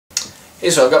Hey,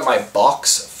 so I've got my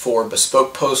box for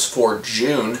Bespoke post for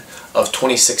June of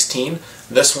 2016.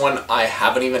 This one I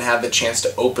haven't even had the chance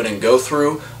to open and go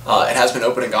through. It has been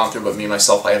open and gone through, but me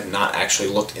myself, I have not actually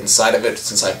looked inside of it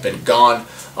since I've been gone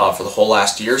for the whole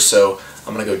last year. So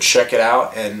I'm going to go check it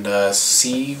out and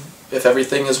see if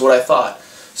everything is what I thought.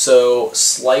 So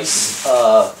Slice,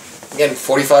 again,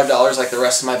 $45 like the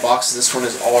rest of my boxes. This one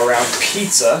is all around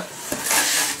pizza.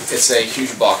 It's a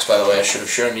huge box, by the way. I should have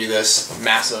shown you this.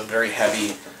 Massive, very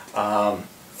heavy.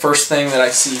 First thing that I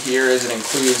see here is it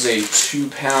includes a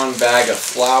 2-pound bag of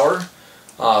flour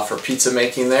for pizza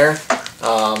making there.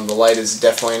 The light is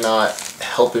definitely not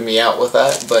helping me out with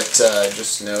that, but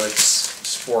just know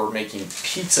it's for making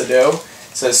pizza dough.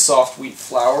 It says soft wheat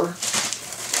flour.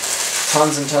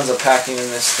 Tons and tons of packing in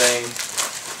this thing.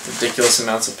 Ridiculous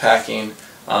amounts of packing.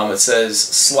 It says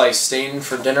Slice, staying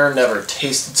for dinner, never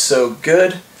tasted so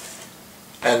good.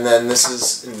 And then this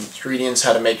is ingredients,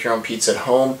 how to make your own pizza at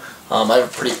home. I have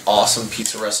a pretty awesome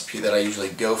pizza recipe that I usually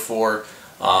go for.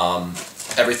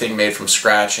 Everything made from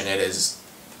scratch, and it is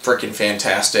freaking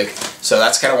fantastic. So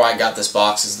that's kind of why I got this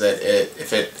box, is that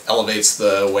if it elevates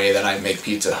the way that I make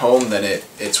pizza at home, then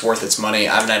it's worth its money.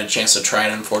 I haven't had a chance to try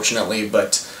it, unfortunately,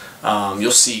 but you'll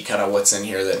see kind of what's in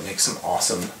here that makes some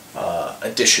awesome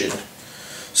addition.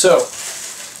 So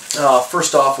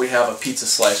first off, we have a pizza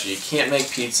slicer. You can't make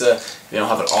pizza if you don't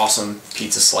have an awesome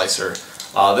pizza slicer.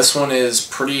 This one is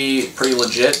pretty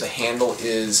legit. The handle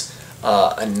is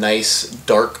a nice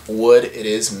dark wood. It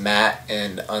is matte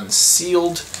and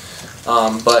unsealed,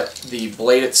 but the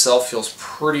blade itself feels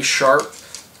pretty sharp.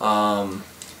 Walnut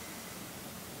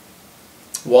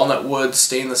wood,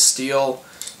 stainless steel,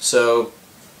 so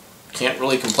can't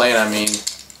really complain. I mean,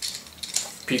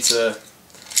 pizza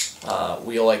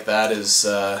wheel like that is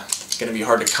going to be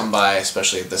hard to come by,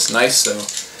 especially if this nice, so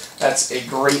that's a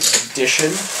great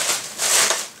addition.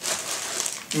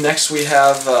 Next we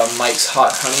have Mike's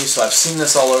Hot Honey. So I've seen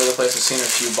this all over the place. I've seen a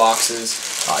few boxes.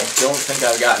 I don't think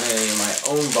I've gotten any in my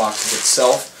own boxes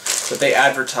itself, but they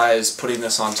advertise putting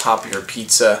this on top of your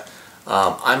pizza.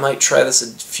 I might try this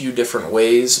a few different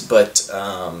ways, but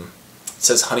it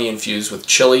says honey infused with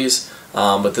chilies,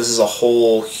 but this is a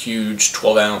whole huge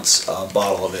 12-ounce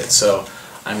bottle of it, so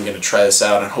I'm going to try this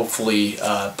out, and hopefully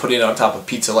putting it on top of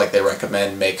pizza like they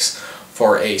recommend makes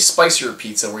for a spicier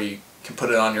pizza where you can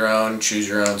put it on your own, choose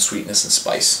your own sweetness and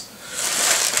spice.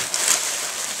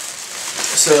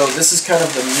 So this is kind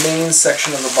of the main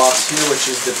section of the box here, which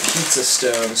is the pizza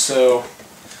stone. So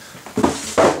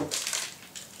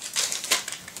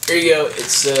here you go. It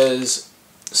says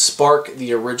Spark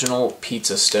the original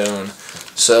pizza stone.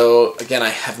 So again, I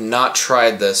have not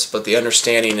tried this, but the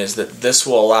understanding is that this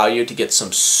will allow you to get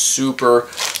some super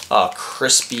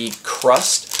crispy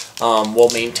crust while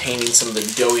maintaining some of the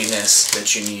doughiness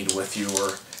that you need with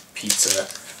your pizza.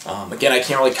 Again, I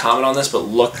can't really comment on this, but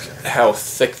look how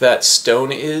thick that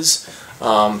stone is.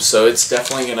 So it's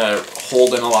definitely going to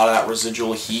hold in a lot of that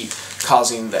residual heat,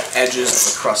 causing the edges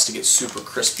of the crust to get super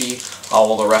crispy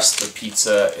while the rest of the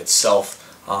pizza itself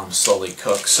slowly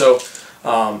cooks. So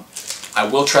I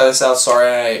will try this out.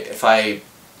 Sorry if I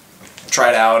try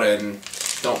it out and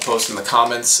don't post in the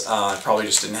comments. I probably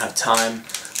just didn't have time.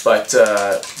 But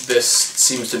this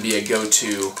seems to be a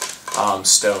go-to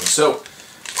stone. So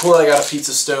cool that I got a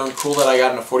pizza stone, cool that I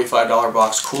got in a $45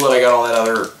 box, cool that I got all that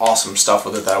other awesome stuff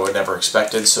with it that I would never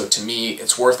expected. So to me,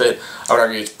 it's worth it. I would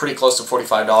argue it's pretty close to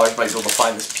 $45. Might be able to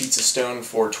find this pizza stone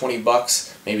for 20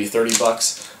 bucks, maybe 30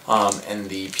 bucks, and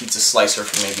the pizza slicer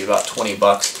for maybe about 20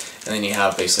 bucks. And then you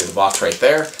have basically the box right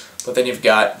there. But then you've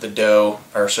got the dough,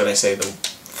 or should I say the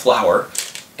flour,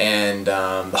 and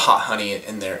the hot honey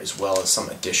in there, as well as some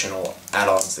additional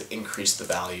add-ons that increase the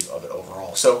value of it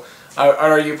overall. So I'd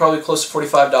argue probably close to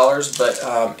 $45, but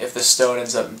if this stone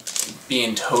ends up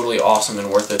being totally awesome and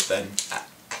worth it, then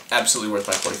absolutely worth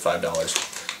my $45.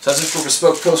 So that's it for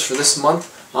Bespoke Post for this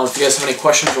month. If you guys have any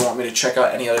questions or want me to check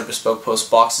out any other Bespoke Post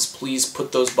boxes, please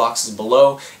put those boxes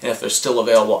below, and if they're still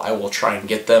available, I will try and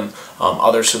get them.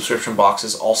 Other subscription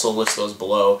boxes, also list those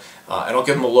below, and I'll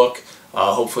give them a look.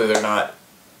 Hopefully they're not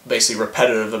basically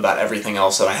repetitive about everything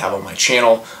else that I have on my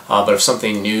channel, but if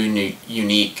something new,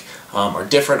 unique, or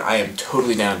different, I am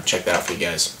totally down to check that out for you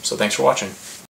guys. So thanks for watching.